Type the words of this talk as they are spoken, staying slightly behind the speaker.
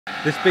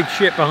This big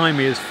ship behind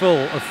me is full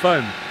of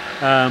foam.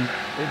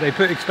 They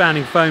put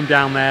expanding foam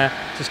down there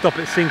to stop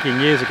it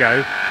sinking years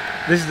ago.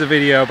 This is a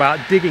video about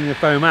digging the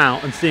foam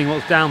out and seeing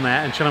what's down there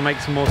and trying to make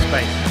some more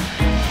space.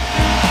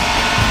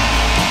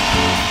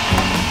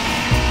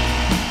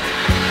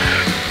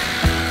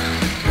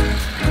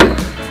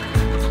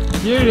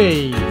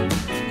 Beauty!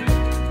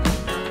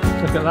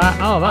 Look at that.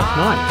 Oh, that's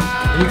nice.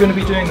 Are you going to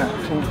be doing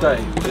that all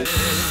day?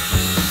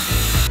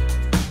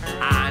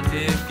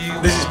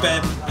 This is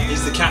Ben.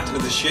 He's the captain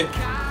of the ship.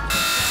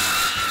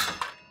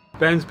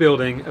 Ben's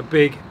building a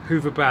big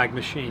Hoover bag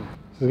machine.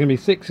 So there's going to be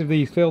 6 of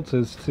these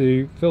filters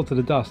to filter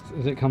the dust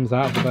as it comes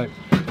out of the boat.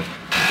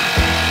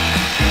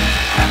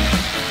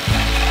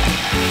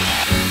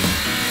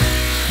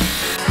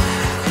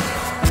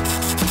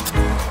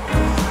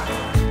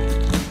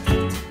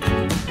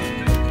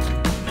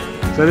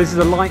 So this is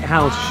a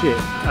lighthouse ship.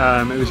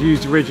 It was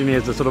used originally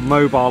as a sort of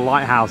mobile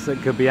lighthouse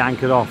that could be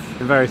anchored off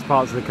in various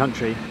parts of the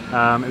country.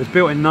 It was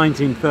built in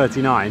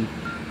 1939.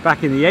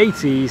 Back in the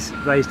 80s,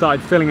 they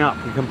started filling up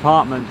the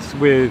compartments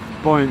with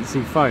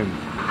buoyancy foam.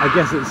 I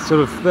guess it's sort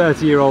of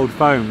 30-year-old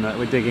foam that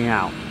we're digging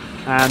out.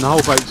 And the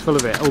whole boat's full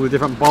of it. All the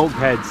different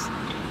bulkheads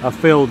are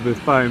filled with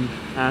foam,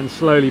 and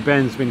slowly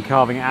Ben's been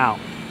carving it out.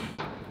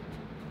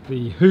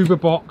 The Hoover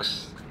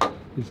box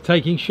is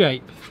taking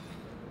shape.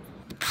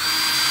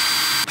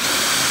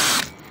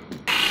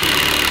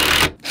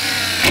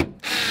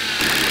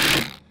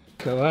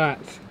 Look at that.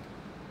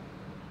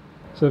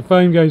 So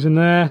foam goes in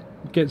there,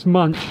 it gets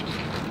munched,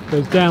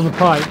 goes down the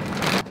pipe.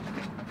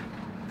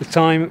 It's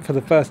time for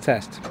the first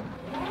test.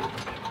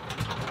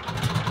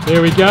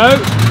 Here we go.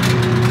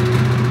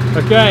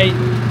 Okay,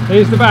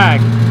 here's the bag.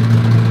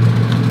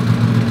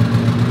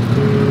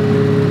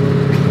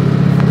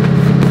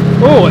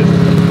 Oh,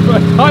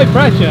 it's high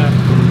pressure.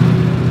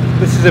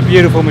 This is a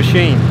beautiful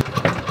machine.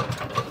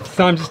 It's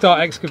time to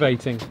start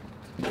excavating.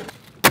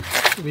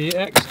 The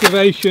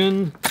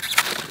excavation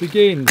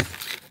begins.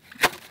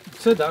 You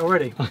said that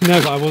already. I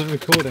know, but I wasn't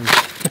recording.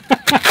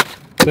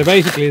 So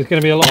basically there's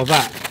going to be a lot of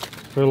that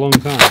for a long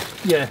time.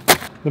 Yeah.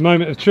 The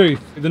moment of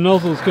truth. The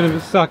nozzle's going to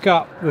suck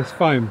up this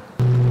foam.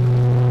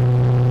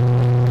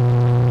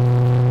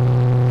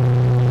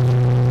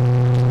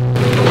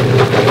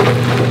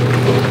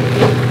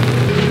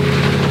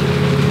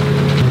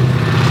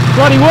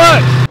 Bloody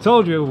works!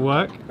 Told you it would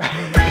work.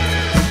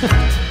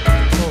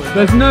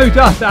 There's no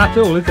dust at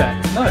all, is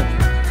there? No.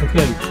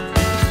 Okay.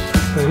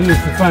 So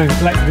here's the foam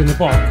collected in the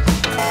box.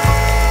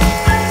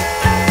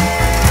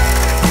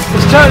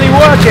 It's totally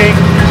working.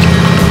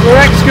 We're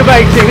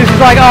excavating. This is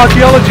like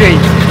archaeology.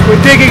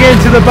 We're digging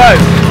into the boat.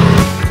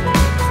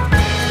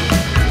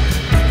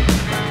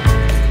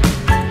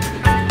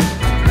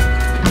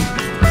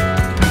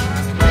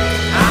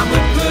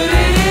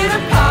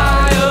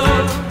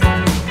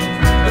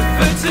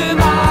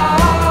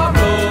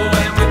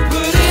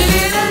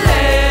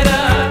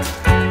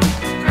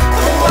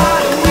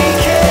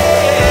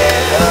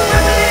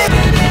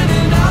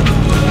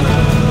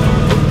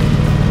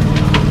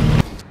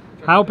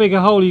 How big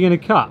a hole are you going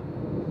to cut?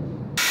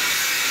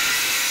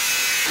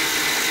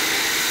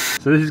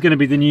 So this is going to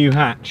be the new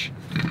hatch.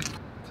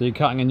 So you're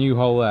cutting a new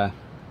hole there.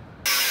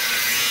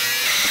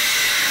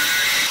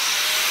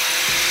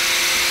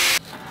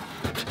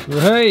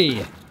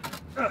 Hey!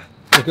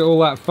 Look at all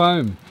that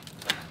foam.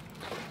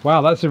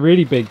 Wow, that's a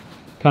really big,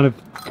 kind of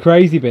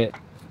crazy bit.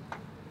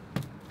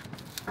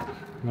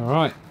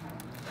 Alright.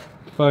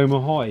 Foam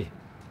ahoy.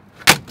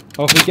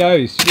 Off it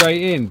goes,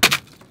 straight in.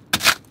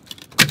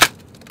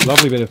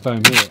 Lovely bit of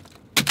foam here.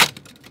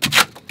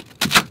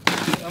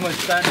 I'm going to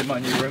stand in my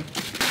new room.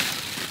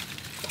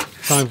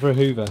 Time for a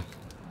Hoover.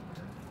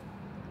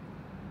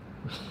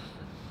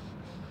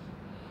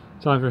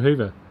 Time for a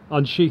Hoover.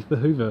 Unsheath the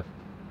Hoover.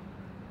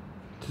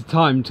 It's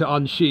time to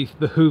unsheath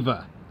the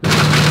Hoover.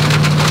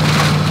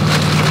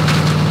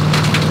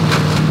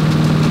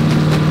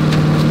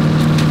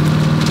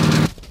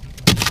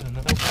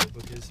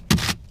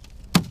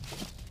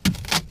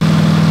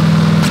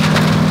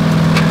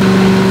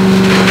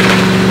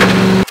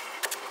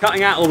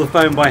 Cutting out all the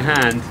foam by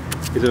hand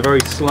is a very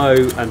slow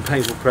and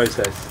painful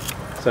process.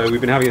 So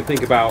we've been having to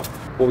think about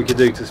what we could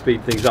do to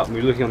speed things up. And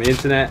we were looking on the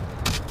internet,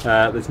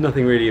 there's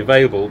nothing really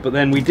available, but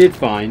then we did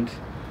find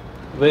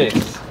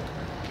this,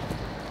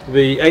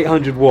 the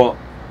 800-watt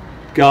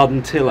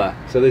garden tiller.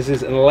 So this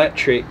is an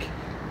electric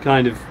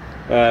kind of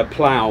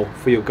plough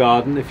for your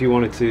garden. If you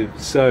wanted to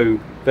sow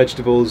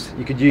vegetables,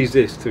 you could use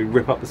this to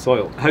rip up the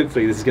soil.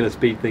 Hopefully this is going to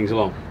speed things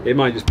along. It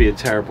might just be a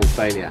terrible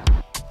failure.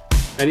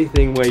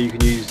 Anything where you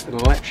can use an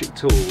electric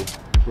tool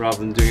rather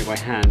than doing it by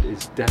hand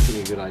is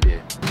definitely a good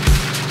idea.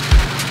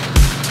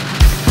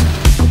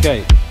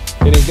 Okay,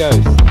 in it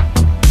goes.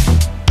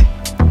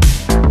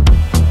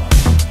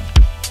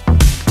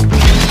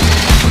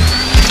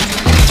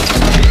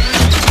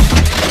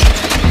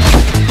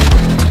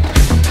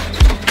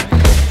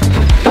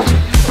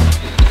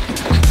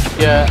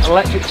 Yeah,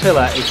 electric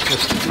tiller is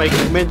just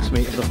making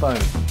mincemeat of the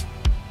foam.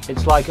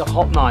 It's like a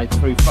hot knife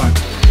through foam.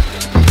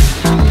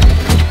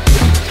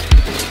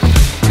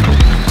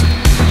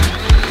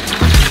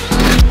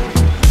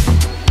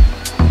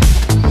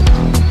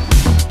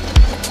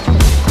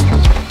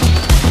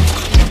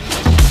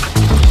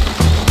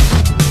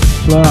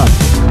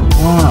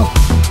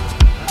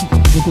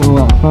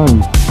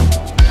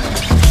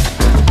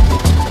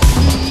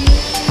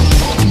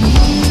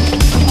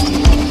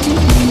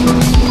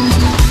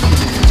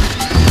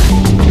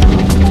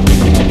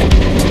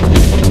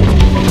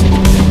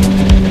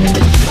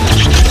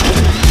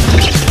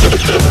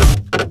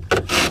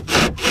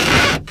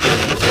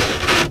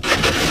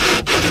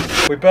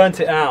 We burnt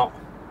it out.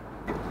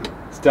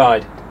 It's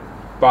died,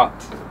 but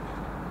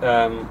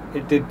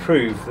it did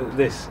prove that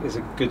this is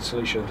a good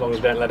solution as long as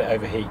we don't let it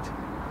overheat.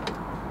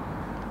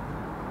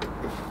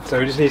 So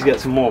we just need to get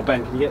some more.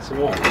 Ben, can you get some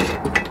more?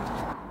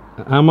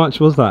 How much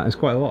was that? It's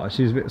quite a lot.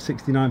 Actually, it was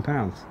 £69.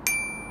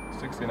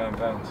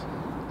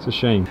 £69. It's a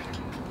shame.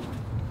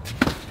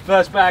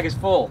 First bag is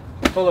full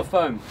of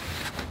foam.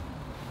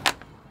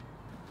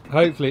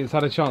 Hopefully it's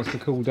had a chance to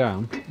cool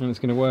down and it's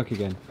going to work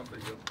again.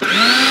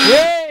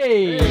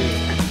 Yay!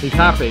 He's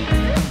happy.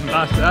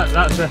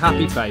 That's a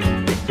happy face.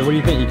 So what do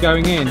you think? You're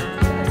going in?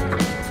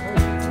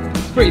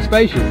 It's pretty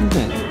spacious, isn't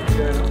it?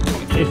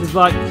 This is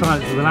like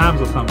Silence of the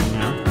Lambs or something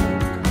now.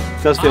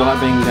 It does feel like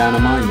being down a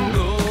mine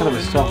now. It's kind of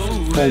a soft,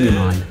 foamy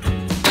mine.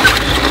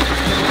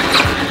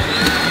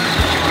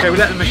 Okay, we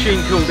let the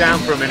machine cool down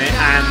for a minute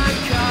and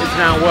it's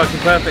now working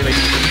perfectly.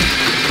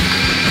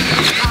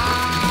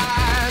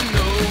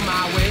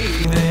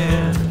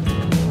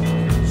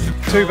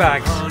 Two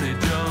bags.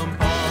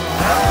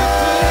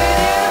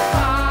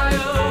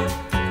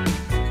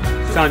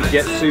 It's time to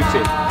get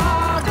suited.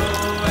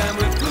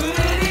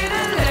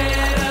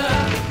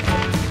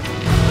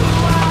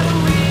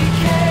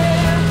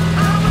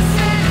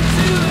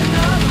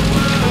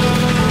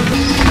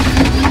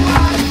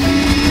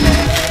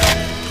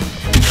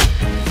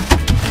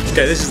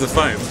 Okay, this is the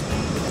foam.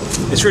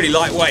 It's really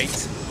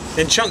lightweight.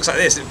 In chunks like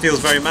this it feels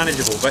very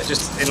manageable, but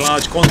just in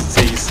large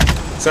quantities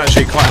it's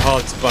actually quite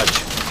hard to budge.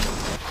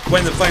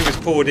 When the foam was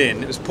poured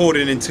in, it was poured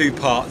in two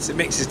parts. It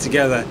mixes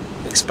together,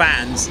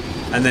 expands,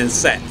 and then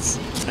sets.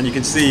 And you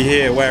can see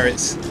here where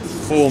it's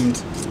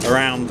formed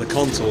around the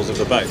contours of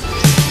the boat.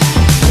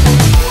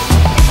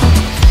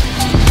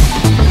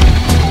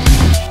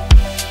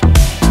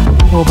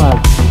 More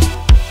bags.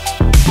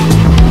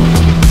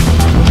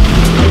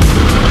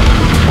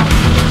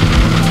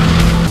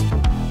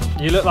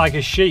 You look like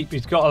a sheep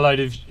who's got a load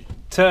of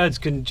turds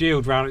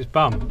congealed round its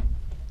bum.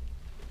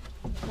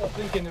 I was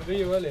thinking of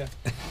you earlier.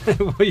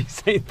 What are you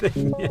saying? Yeah,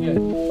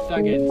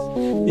 daggins.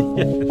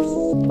 Yes.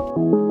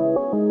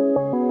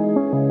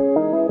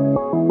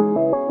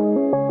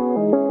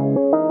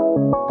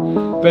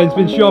 Ben's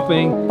been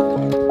shopping.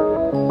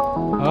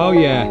 Oh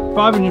yeah,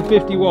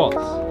 550 watts.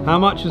 How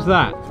much is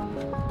that?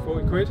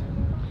 40 quid.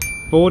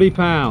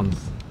 £40.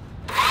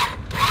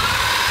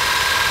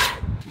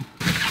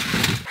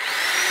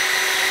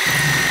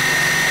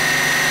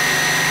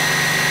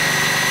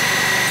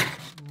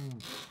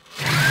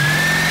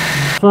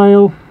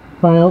 Fail.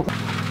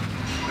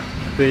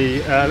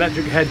 The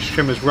electric hedge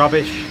trimmer's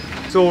rubbish.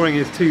 Sawing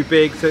is too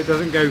big, so it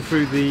doesn't go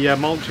through the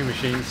mulching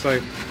machine.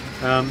 So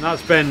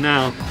that's Ben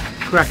now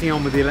cracking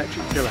on with the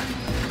electric tiller.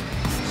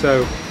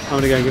 So I'm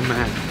going to go and give him a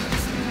hand.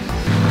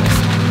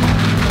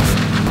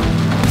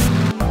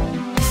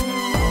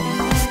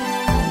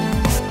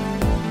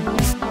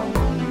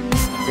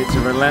 It's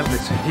a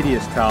relentless,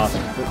 hideous task,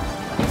 but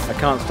I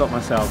can't stop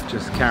myself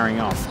just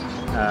carrying on.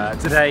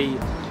 Today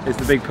is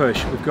the big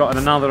push. We've got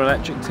another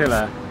electric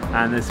tiller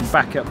and there's some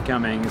backup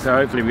coming, so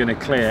hopefully we're going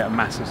to clear a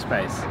massive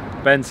space.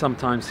 Ben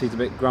sometimes seems a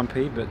bit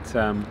grumpy, but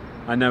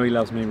I know he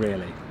loves me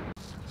really.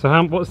 So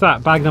what's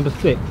that, bag number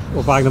 6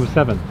 or bag number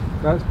 7?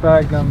 That's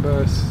bag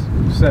number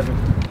 7.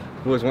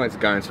 I've always wanted to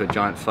go into a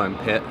giant foam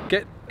pit.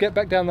 Get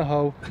back down the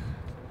hole.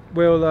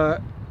 We'll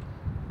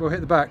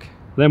hit the back.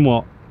 Then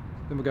what?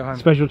 Then we'll go home.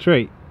 Special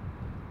treat?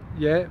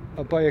 Yeah,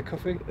 I'll buy you a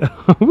coffee.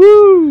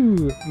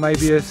 Woo!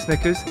 Maybe a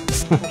Snickers.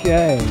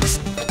 Okay.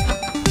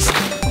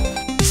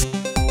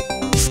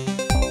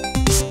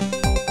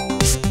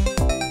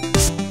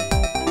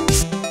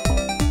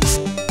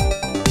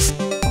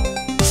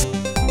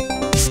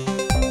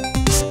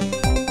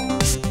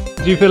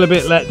 Do you feel a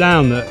bit let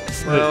down that?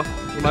 Well,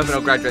 I'm hoping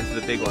I'll graduate to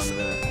the big one in a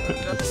minute.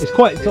 It's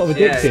quite sort of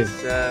addictive.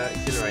 Yeah,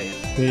 it's exhilarating.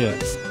 Yeah.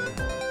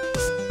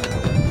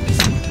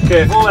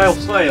 Okay, if all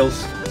else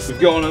fails, we've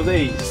got one of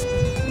these.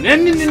 It's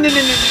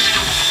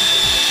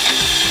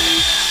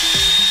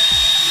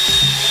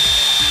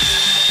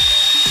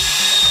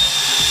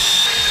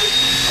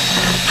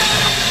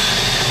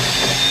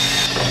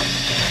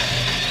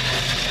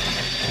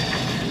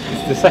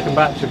the second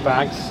batch of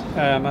bags.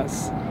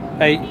 That's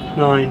 8,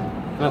 9,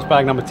 and that's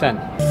bag number 10.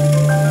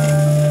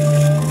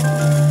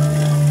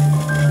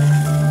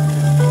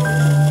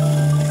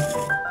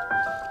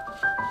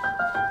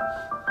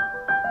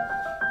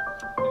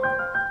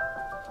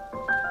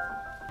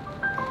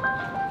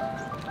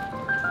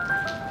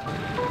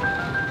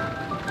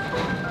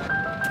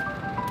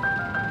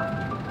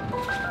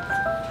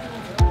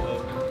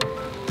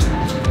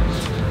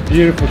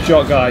 Beautiful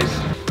shot, guys.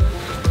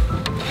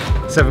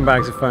 7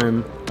 bags of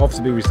foam, off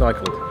to be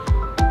recycled.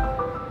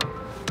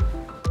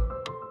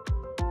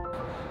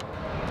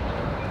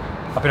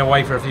 I've been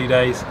away for a few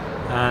days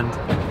and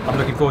I'm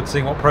looking forward to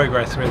seeing what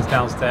progress there is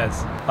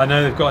downstairs. I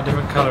know they've got a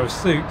different colour of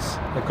suits,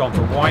 they've gone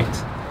for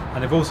white,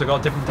 and they've also got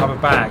a different type of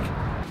bag.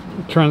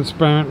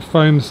 Transparent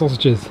foam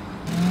sausages.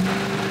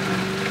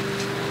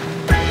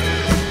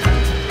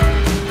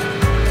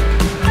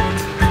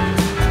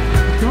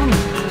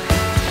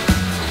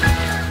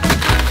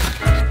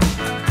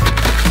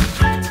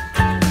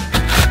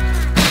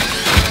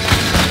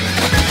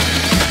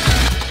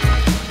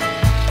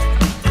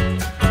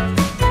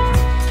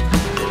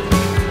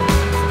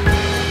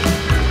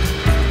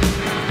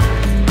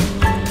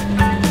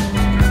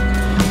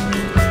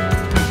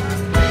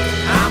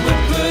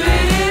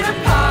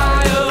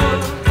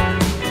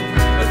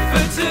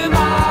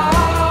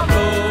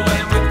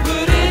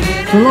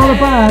 It's a lot of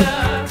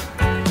bags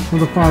for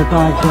the 5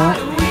 bags there.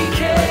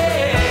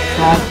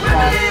 Bags.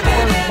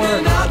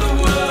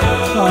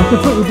 Oh, it's a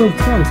pretty big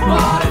space, isn't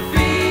it?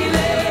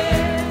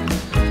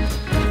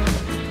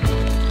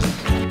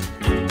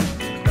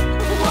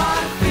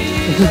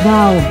 This is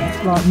now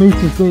like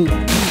meters deep.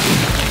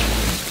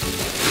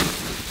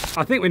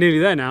 I think we're nearly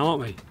there now,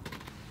 aren't we?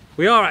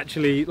 We are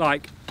actually,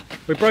 like,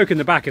 we've broken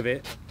the back of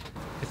it.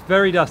 It's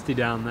very dusty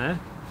down there.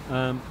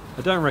 I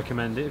don't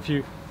recommend it. If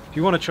you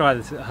want to try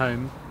this at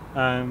home,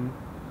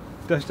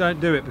 just don't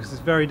do it because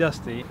it's very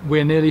dusty.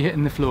 We're nearly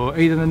hitting the floor.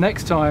 Either the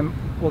next time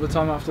or the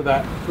time after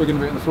that, we're going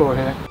to be on the floor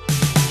here.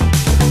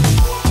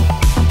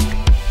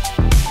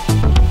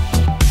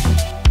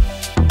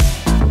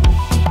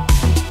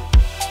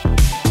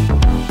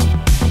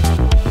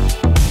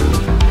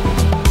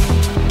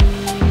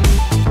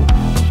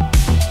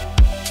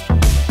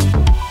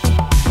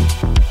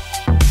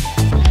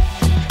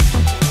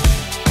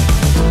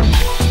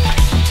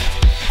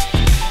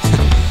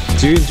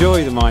 Do you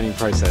enjoy the mining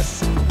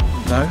process?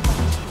 No.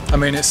 I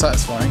mean, it's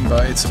satisfying,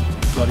 but it's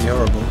bloody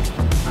horrible.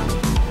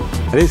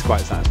 It is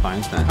quite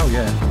satisfying, isn't it? Oh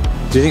yeah.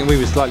 Do you think we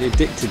were slightly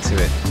addicted to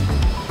it?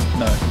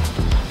 No.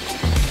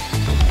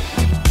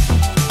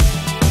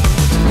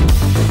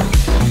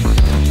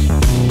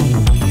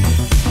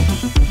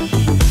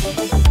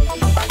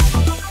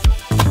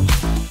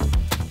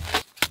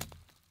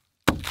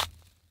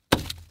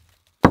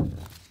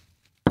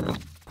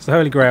 It's the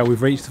Holy Grail,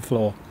 we've reached the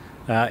floor.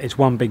 It's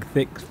one big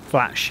thick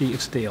flat sheet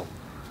of steel.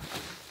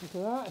 Look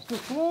at that, it's the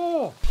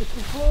floor! It's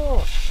the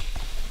floor!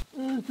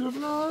 It's the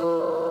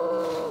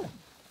floor!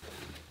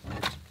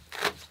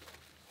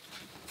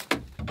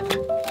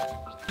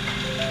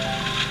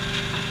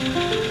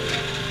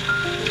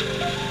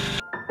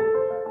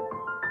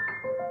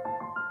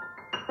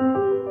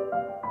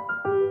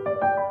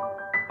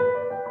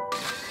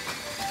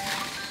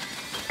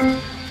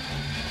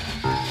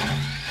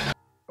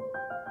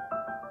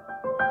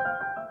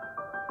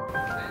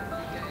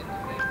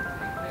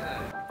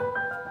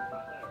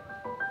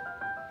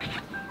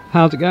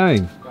 How's it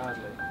going?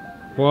 Badly.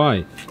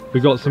 Why? We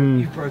got some...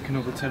 You've broken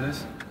all the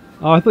tillers.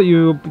 Oh, I thought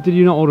you... Did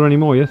you not order any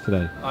more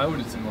yesterday? I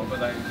ordered some more, but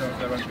they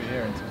won't be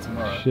here until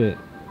tomorrow. Shit.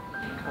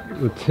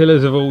 The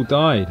tillers have all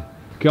died.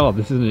 God,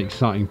 this is an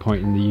exciting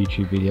point in the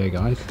YouTube video,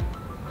 guys.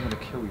 I'm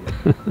gonna kill you.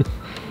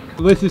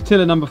 Well, this is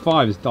tiller number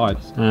 5 has died.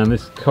 And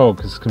this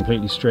cog is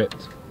completely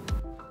stripped.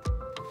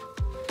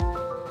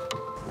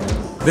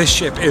 This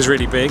ship is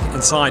really big.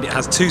 Inside it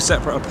has 2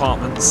 separate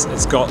apartments.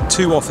 It's got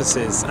 2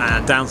 offices,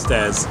 and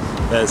downstairs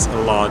there's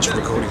a large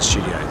recording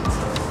studio.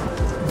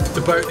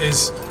 The boat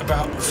is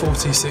about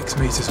 46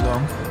 metres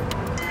long.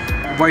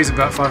 It weighs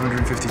about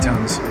 550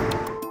 tonnes.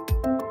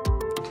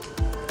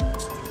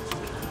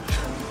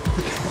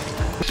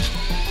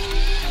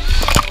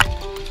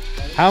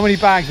 How many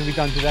bags have we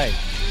done today?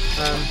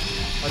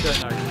 I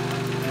don't know.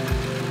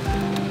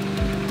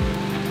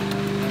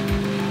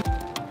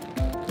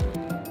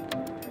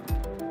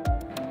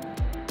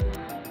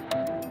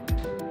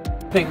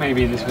 I think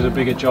maybe this was a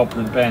bigger job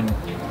than Ben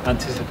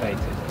anticipated.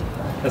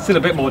 There's still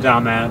a bit more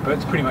down there, but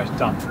it's pretty much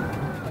done.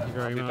 Thank you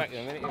very much. Back in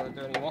a minute, you want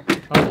to do any more?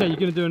 Okay, you're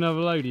going to do another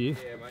load, are you?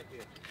 Yeah, mate,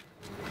 yeah.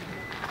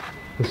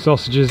 The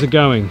sausages are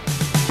going.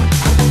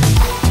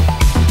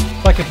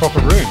 It's like a proper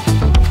room.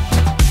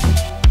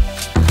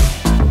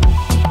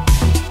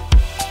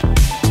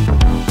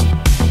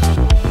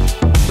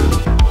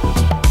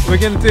 We're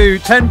going to do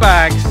 10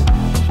 bags,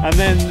 and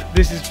then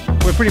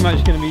we're pretty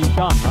much going to be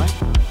done, right?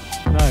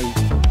 No,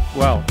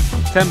 well,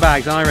 10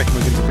 bags, and I reckon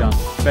we're going to be done.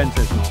 Ben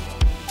says not.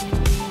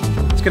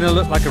 It's going to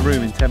look like a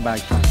room in 10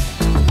 bags time.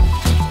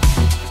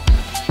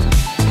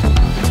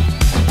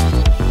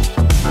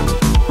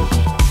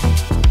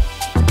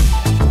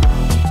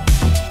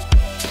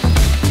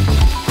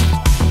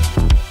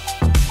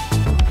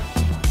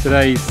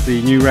 Today's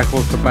the new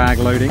record for bag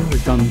loading.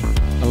 We've done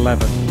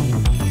 11.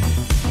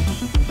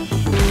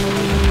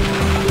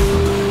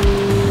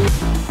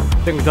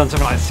 I think we've done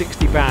something like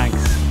 60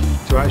 bags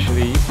to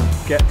actually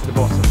get to the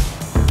bottom.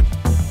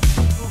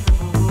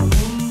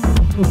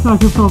 It's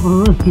like a proper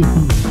room.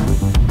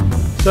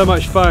 So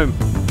much foam.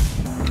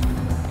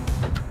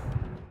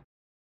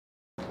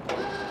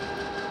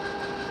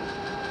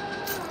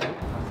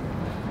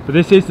 But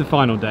this is the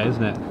final day,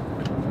 isn't it?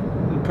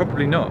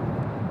 Probably not.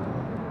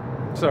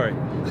 Sorry.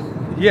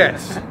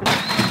 Yes.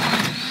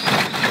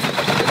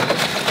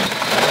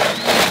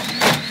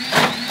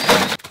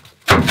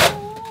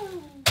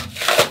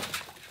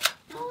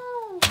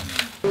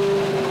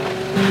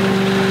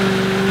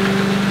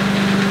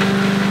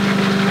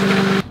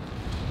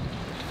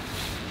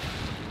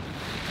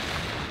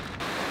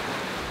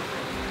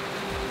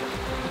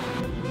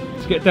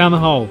 Let's get down the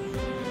hole.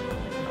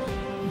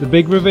 The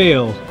big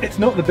reveal. It's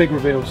not the big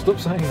reveal. Stop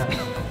saying that.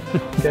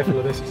 Careful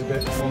of this. It's a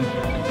bit wonky.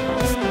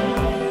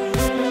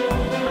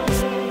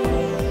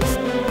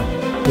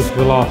 This is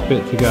the last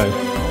bit to go.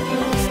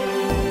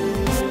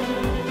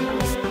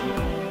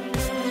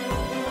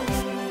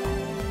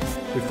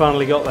 We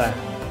finally got there.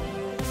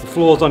 The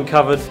floor's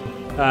uncovered.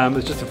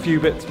 There's just a few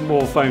bits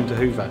more foam to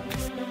hoover.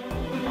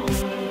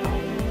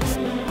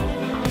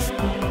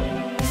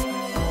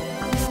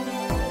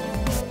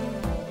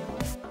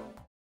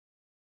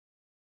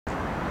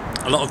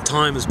 A lot of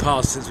time has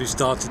passed since we've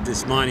started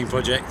this mining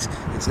project.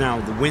 It's now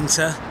the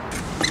winter.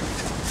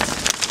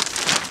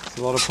 It's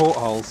a lot of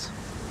portholes.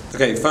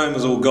 Okay, foam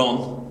is all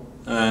gone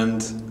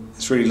and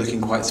it's really looking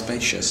quite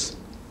spacious.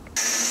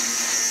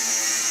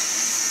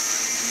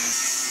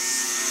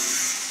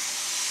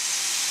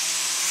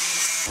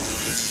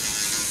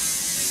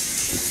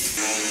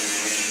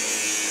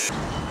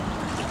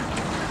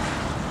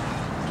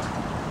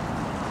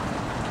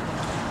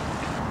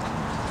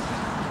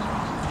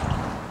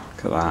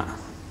 Look at that.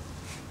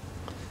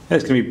 Yeah,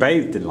 it's going to be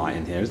bathed in light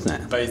in here, isn't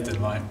it? Bathed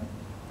in light.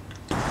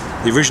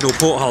 The original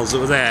portholes that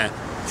were there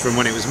from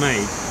when it was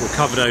made were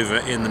covered over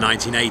in the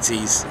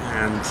 1980s,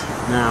 and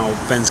now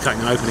Ben's cutting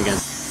them open again.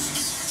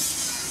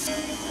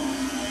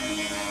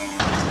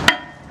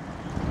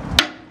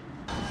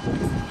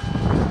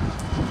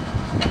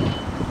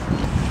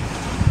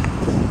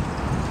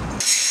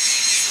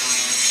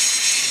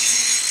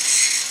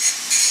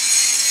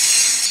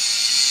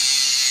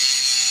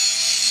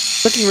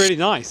 Looking really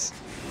nice.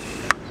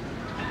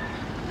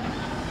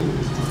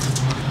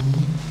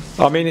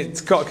 I mean, it's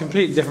got a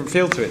completely different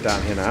feel to it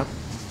down here now.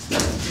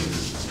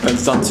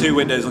 Ben's done 2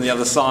 windows on the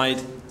other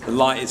side. The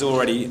light is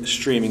already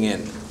streaming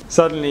in.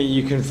 Suddenly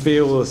you can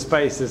feel the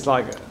space is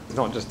like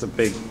not just a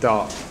big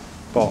dark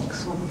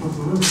box.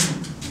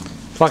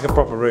 It's like a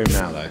proper room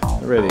now though,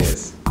 it really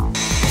is.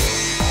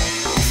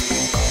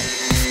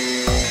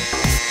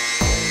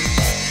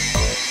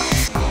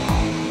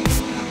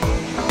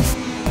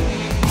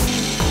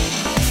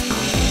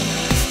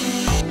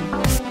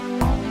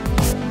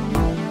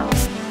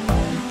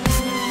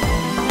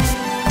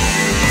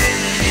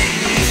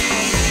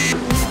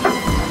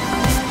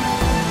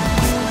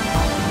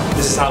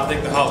 This is how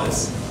thick the hull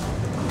is.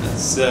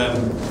 It's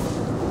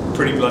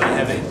pretty bloody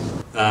heavy.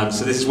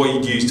 So this is what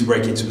you'd use to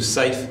break into a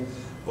safe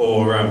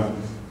or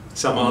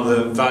some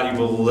other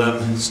valuable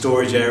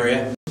storage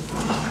area.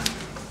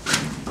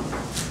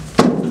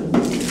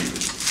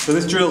 So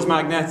this drill's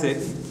magnetic.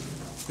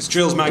 This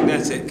drill's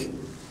magnetic.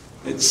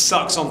 It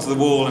sucks onto the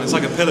wall and it's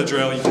like a pillar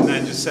drill. You can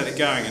then just set it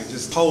going and it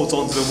just holds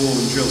onto the wall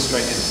and drills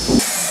straight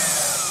in.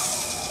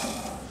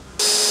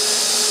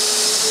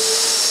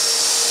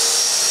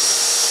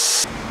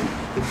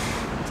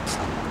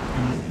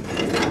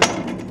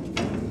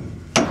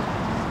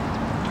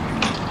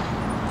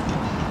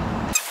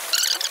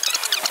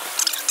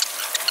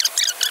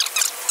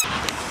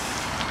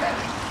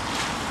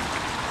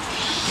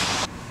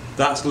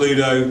 That's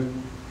Ludo.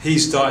 He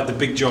started the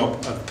big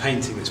job of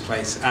painting this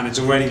place and it's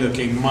already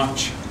looking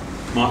much,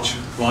 much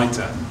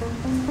lighter.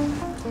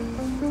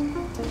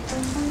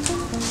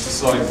 The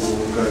sidewall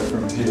will go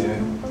from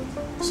here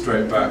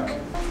straight back.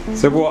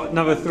 So what,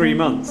 another 3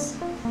 months?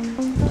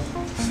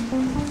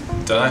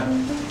 Dunno.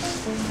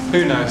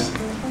 Who knows?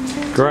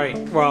 Great,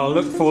 well I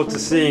look forward to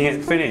seeing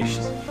it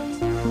finished.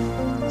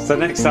 So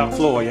next up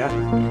floor, yeah?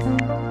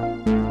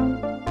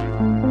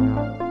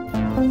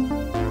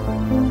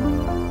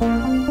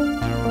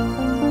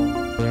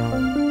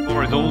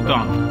 It's all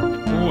done.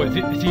 Oh,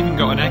 it's even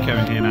got an echo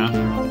in here now.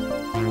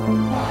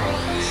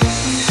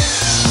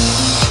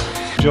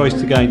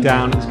 Joists are going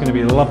down, it's going to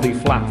be a lovely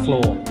flat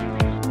floor.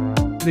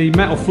 The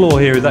metal floor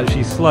here is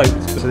actually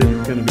sloped, so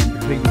it's going to be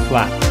completely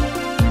flat.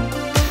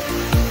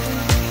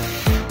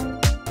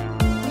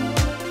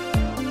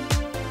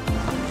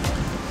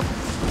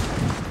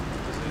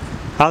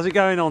 How's it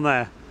going on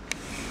there?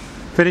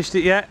 Finished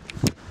it yet?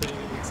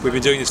 We've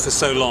been doing this for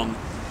so long.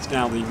 It's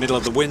now the middle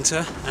of the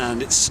winter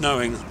and it's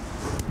snowing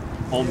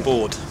on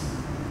board.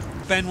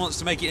 Ben wants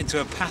to make it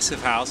into a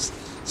passive house,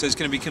 so it's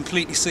going to be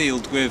completely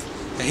sealed with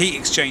a heat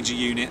exchanger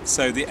unit,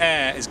 so the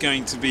air is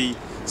going to be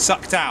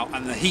sucked out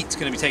and the heat's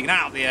going to be taken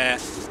out of the air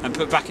and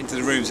put back into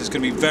the room, so it's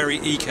going to be very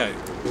eco.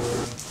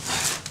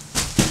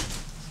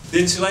 The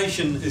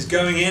insulation is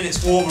going in,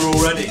 it's warmer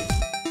already.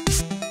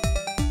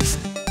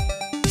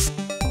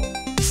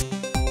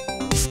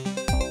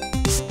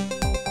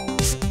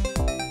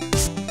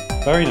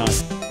 Very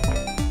nice.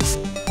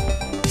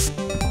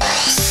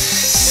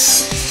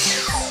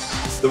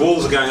 The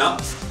walls are going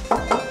up,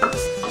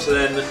 so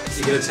then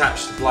you can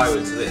attach the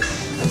plywood to this.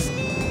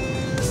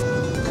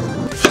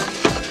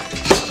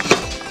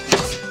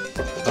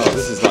 Oh,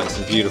 this is like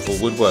some beautiful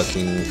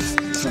woodworking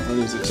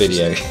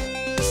video.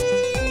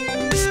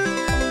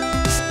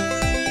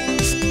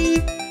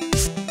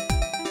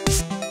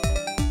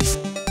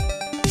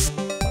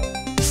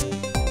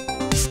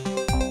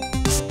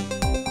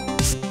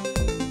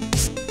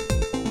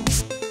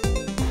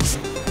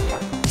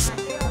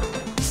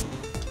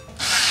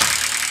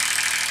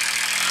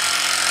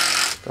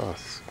 God,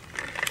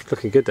 it's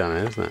looking good down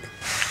there, isn't it?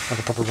 Like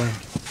a proper room.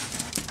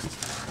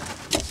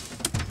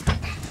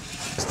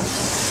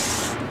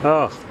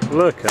 Oh,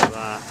 look at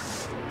that.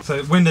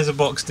 So windows are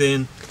boxed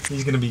in,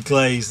 these are going to be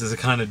glazed as a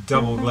kind of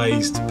double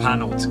glazed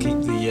panel to keep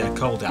the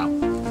cold out.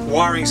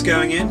 Wiring's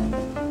going in,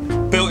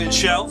 built-in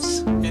shelves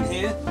in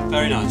here,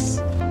 very nice.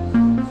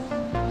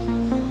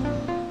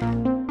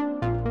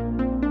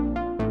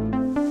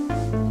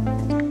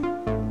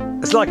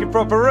 It's like a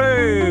proper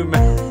room!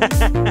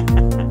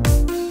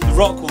 The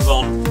rock was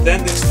on,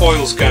 then this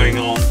foil's going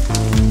on,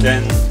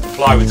 then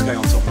plywood's going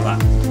on top of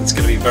that. It's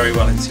going to be very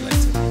well insulated.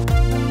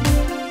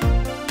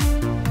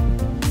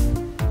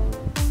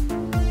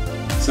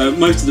 So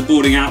most of the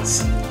boarding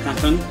outs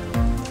happen.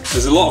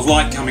 There's a lot of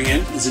light coming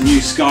in. There's a new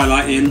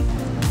skylight in.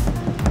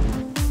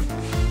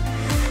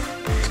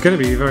 It's going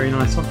to be a very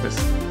nice office.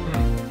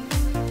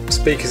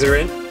 Speakers are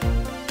in.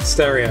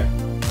 Stereo.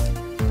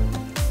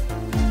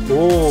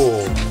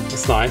 Oh,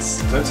 that's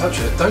nice. Don't touch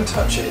it, don't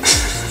touch it.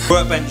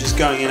 Workbench is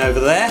going in over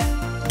there.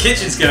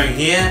 Kitchen's going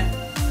here.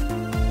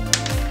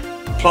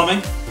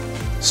 Plumbing.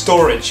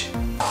 Storage.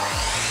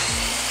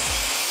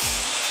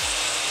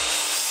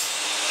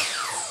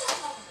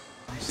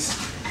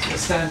 A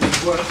standard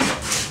worktop.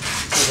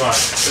 Right,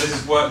 so this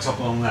is worktop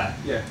along there.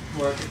 Yeah,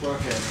 work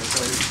area.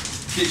 So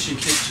Kitchen,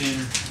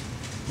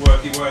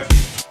 worky.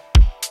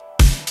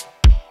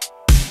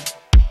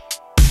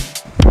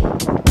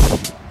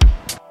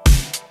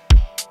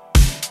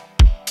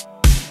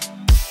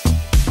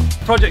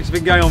 The project's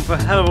been going on for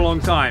a hell of a long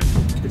time.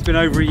 It's been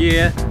over a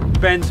year.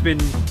 Ben's been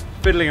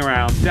fiddling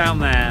around down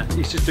there.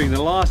 He's just doing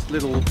the last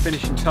little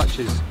finishing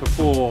touches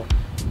before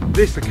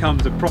this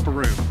becomes a proper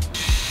room.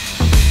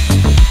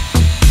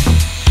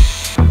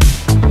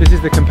 this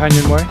is the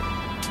companionway.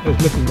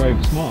 It's looking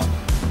very smart.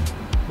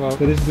 Well,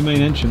 So this is the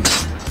main entrance.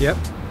 yep.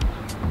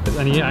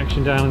 Any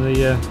action down in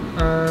the...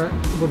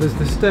 Well, there's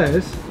the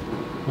stairs.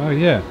 Oh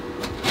yeah.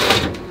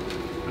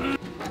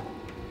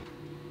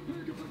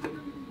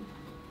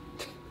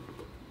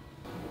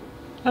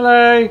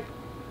 Hello!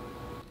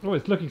 Oh,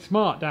 it's looking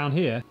smart down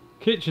here.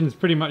 Kitchen's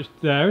pretty much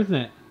there, isn't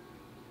it?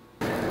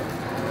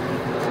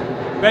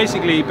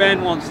 Basically,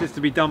 Ben wants this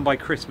to be done by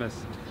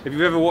Christmas. If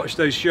you've ever watched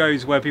those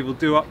shows where people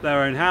do up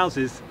their own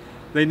houses,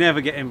 they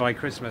never get in by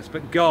Christmas.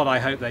 But God, I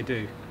hope they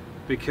do.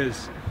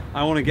 Because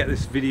I want to get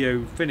this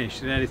video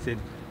finished and edited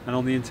and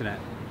on the internet.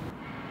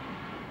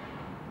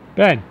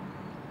 Ben!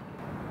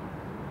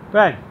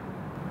 Ben!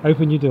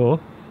 Open your door.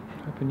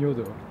 Open your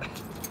door.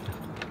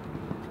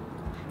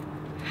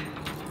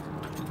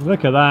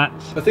 Look at that.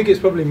 I think it's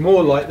probably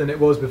more light than it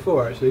was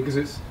before, actually, because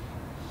it's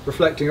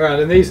reflecting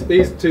around, and these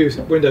two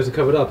windows are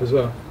covered up as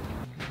well.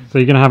 So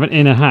you're going to have an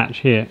inner hatch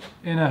here.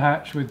 Inner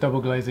hatch with double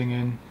glazing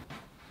in.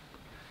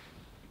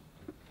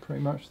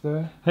 Pretty much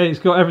there. Hey, it's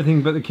got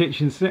everything but the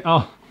kitchen sink.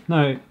 Oh,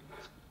 no.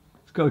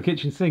 It's got the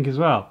kitchen sink as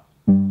well.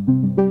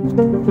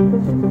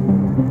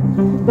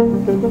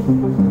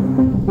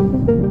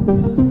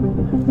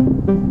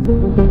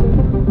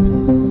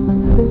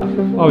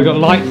 Oh, we've got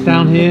lights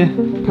down here.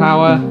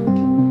 Power.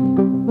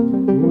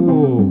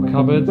 Ooh,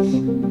 cupboards.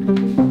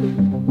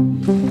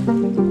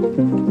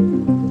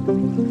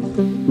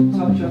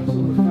 Touch-ups on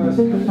the first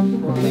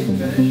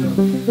finish on.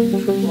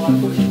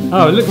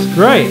 Oh, it looks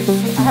great.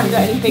 I haven't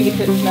got any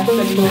fingertips left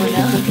anymore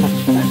now.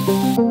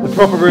 The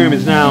proper room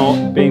is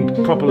now being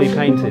properly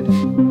painted.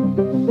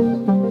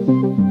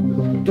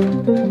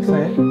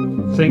 Say it.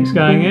 Sink's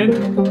going in.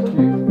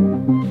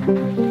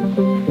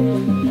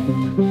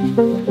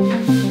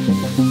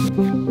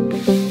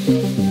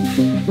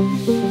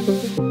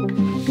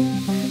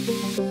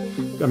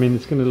 I mean,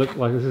 it's going to look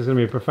like this is going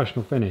to be a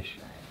professional finish.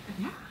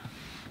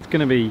 It's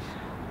going to be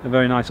a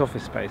very nice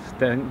office space.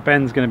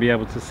 Ben's going to be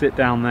able to sit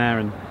down there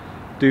and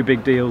do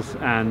big deals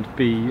and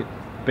be a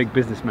big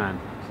businessman.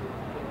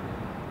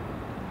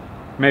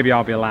 Maybe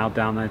I'll be allowed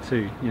down there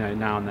too, you know,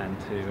 now and then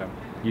to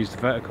use the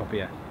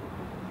photocopier.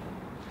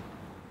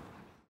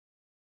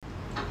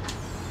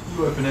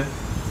 You open it.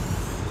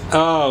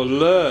 Oh,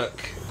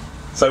 look.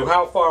 So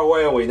how far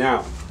away are we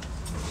now?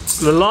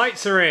 The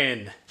lights are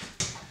in.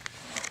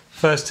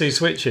 First two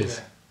switches.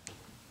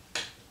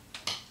 Yeah.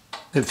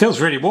 It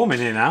feels really warm in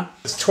here now.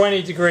 It's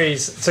 20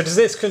 degrees. So does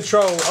this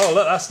control? Oh,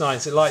 look, that's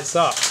nice. It lights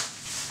up.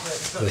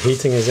 The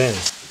heating is in.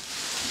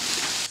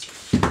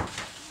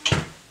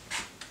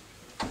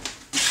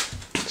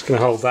 Just going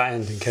to hold that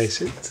end in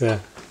case it...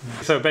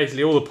 So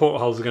basically all the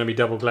portholes are going to be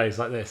double glazed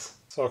like this.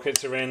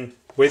 Sockets are in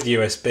with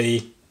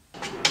USB.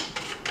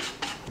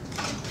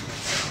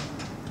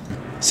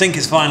 Sink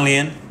is finally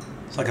in.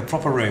 It's like a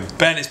proper room.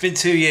 Ben, it's been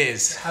 2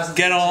 years.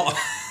 Get on.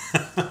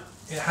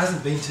 It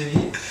hasn't been 2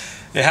 years.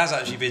 It has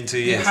actually been 2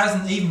 years. It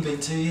hasn't even been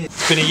 2 years.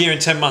 It's been a year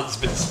and 10 months,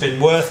 but it's been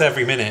worth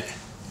every minute.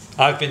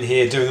 I've been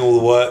here doing all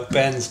the work.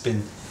 Ben's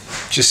been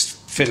just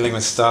fiddling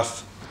with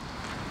stuff.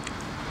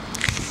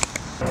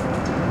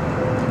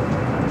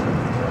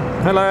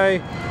 Hello.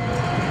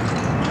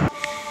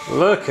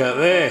 Look at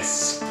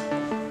this.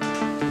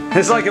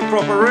 It's like a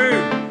proper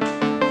room.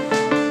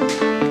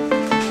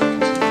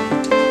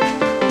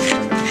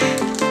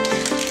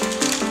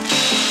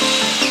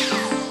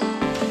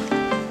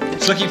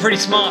 It's looking pretty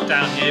smart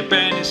down here.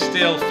 Ben is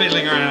still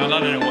fiddling around. I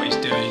don't know what he's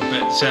doing,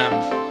 but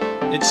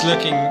it's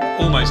looking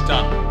almost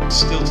done.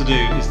 Still to do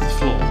is the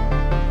floor.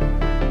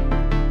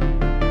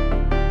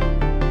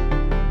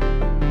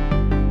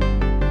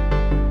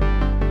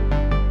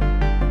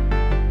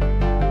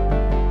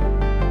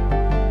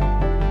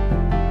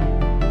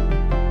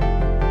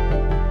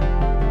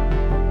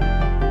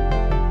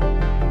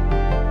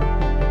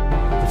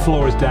 The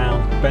floor is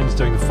down. Ben's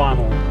doing the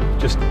final,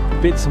 just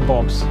bits and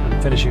bobs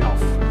and finishing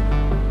off.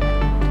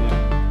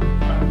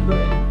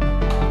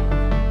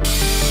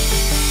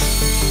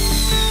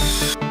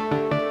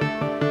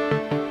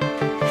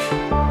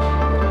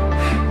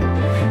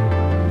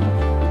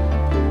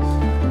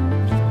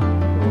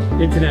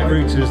 internet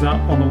router is up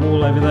on the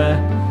wall over there.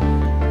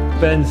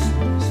 Ben's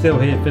still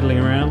here fiddling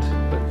around,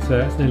 but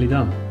it's nearly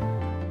done.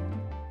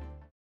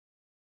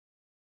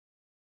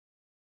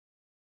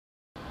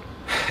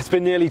 It's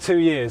been nearly 2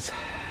 years,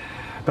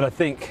 but I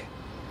think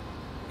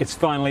it's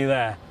finally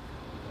there.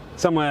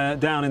 Somewhere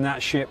down in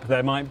that ship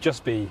there might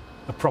just be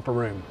a proper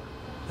room.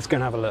 Let's go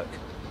and have a look.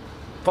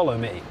 Follow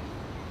me.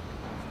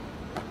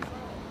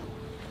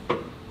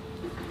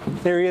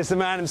 Here he is, the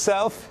man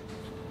himself.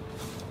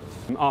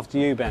 After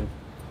you, Ben,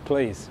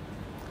 please.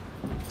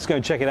 Let's go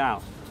and check it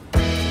out.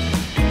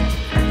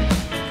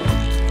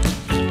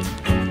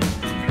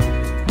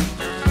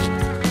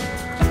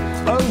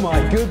 Oh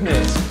my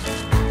goodness,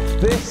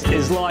 this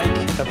is like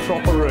a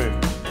proper room.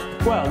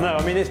 Well, no,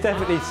 I mean, it's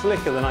definitely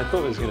slicker than I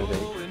thought it was going to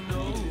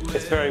be.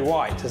 It's very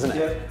white, isn't it?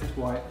 Yeah, it's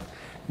white.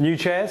 New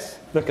chairs,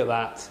 look at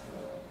that.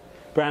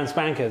 Brown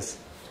spankers.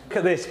 Look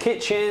at this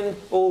kitchen,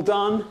 all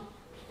done.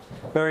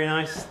 Very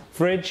nice.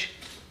 Fridge.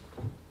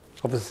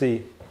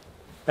 Obviously,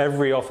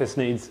 every office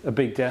needs a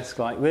big desk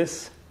like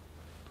this.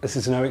 This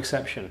is no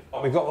exception.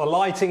 We've got the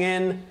lighting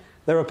in.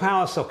 There are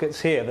power sockets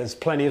here. There's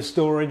plenty of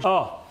storage.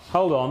 Oh,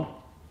 hold on.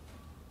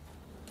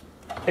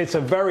 It's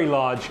a very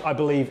large, I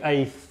believe,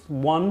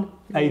 A1,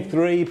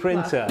 A3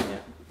 printer. Yeah.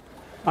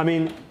 I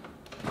mean,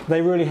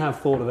 they really have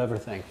thought of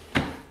everything.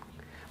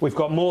 We've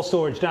got more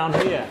storage down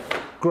here.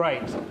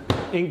 Great.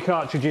 Ink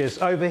cartridges.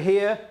 Over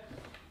here,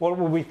 what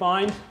will we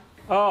find?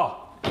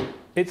 Oh,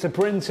 it's a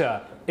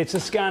printer. It's a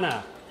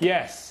scanner.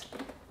 Yes.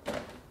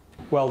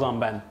 Well done,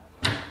 Ben.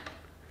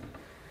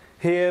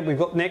 Here we've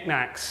got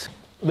knickknacks.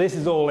 This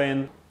is all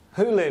in.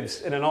 Who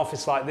lives in an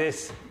office like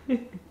this?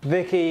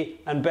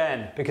 Vicky and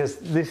Ben, because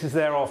this is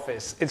their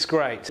office. It's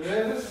great.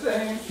 They're the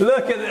same.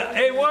 Look at that,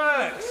 it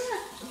works!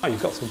 Oh,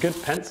 you've got some good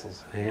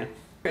pencils here.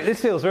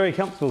 This feels very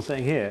comfortable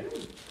sitting here.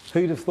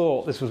 Who'd have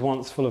thought this was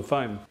once full of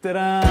foam?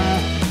 Ta-da!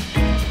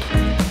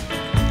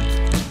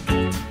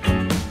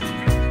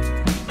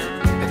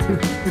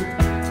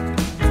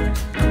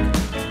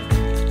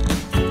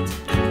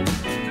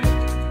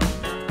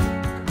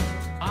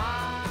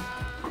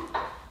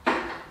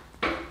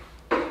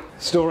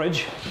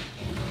 Storage.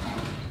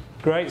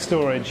 Great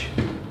storage.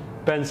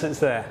 Ben sits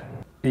there.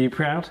 Are you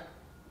proud?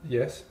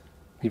 Yes.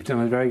 You've done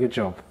a very good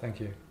job.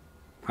 Thank you.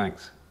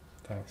 Thanks.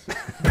 Thanks.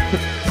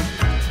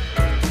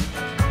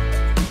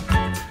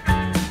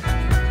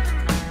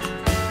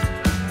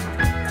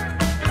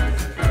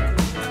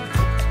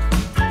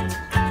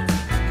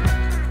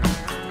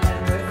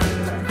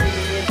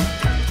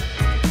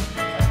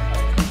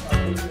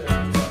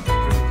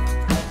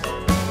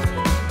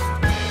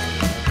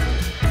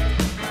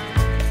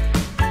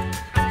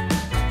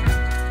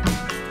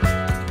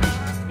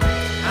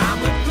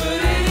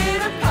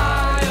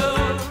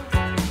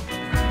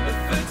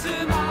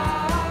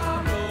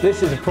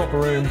 This is a proper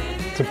room,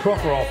 it's a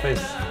proper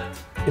office.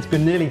 It's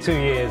been nearly 2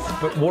 years,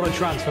 but what a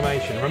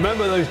transformation.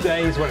 Remember those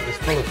days when it was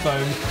full of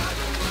foam?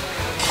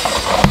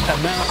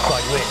 And now it's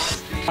like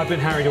this. I've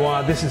been Harry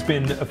Dwyer. This has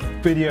been a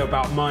video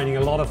about mining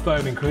a lot of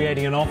foam and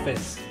creating an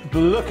office. But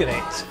look at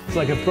it, it's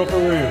like a proper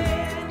room.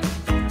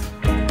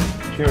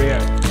 Cheerio.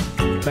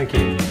 Thank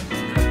you.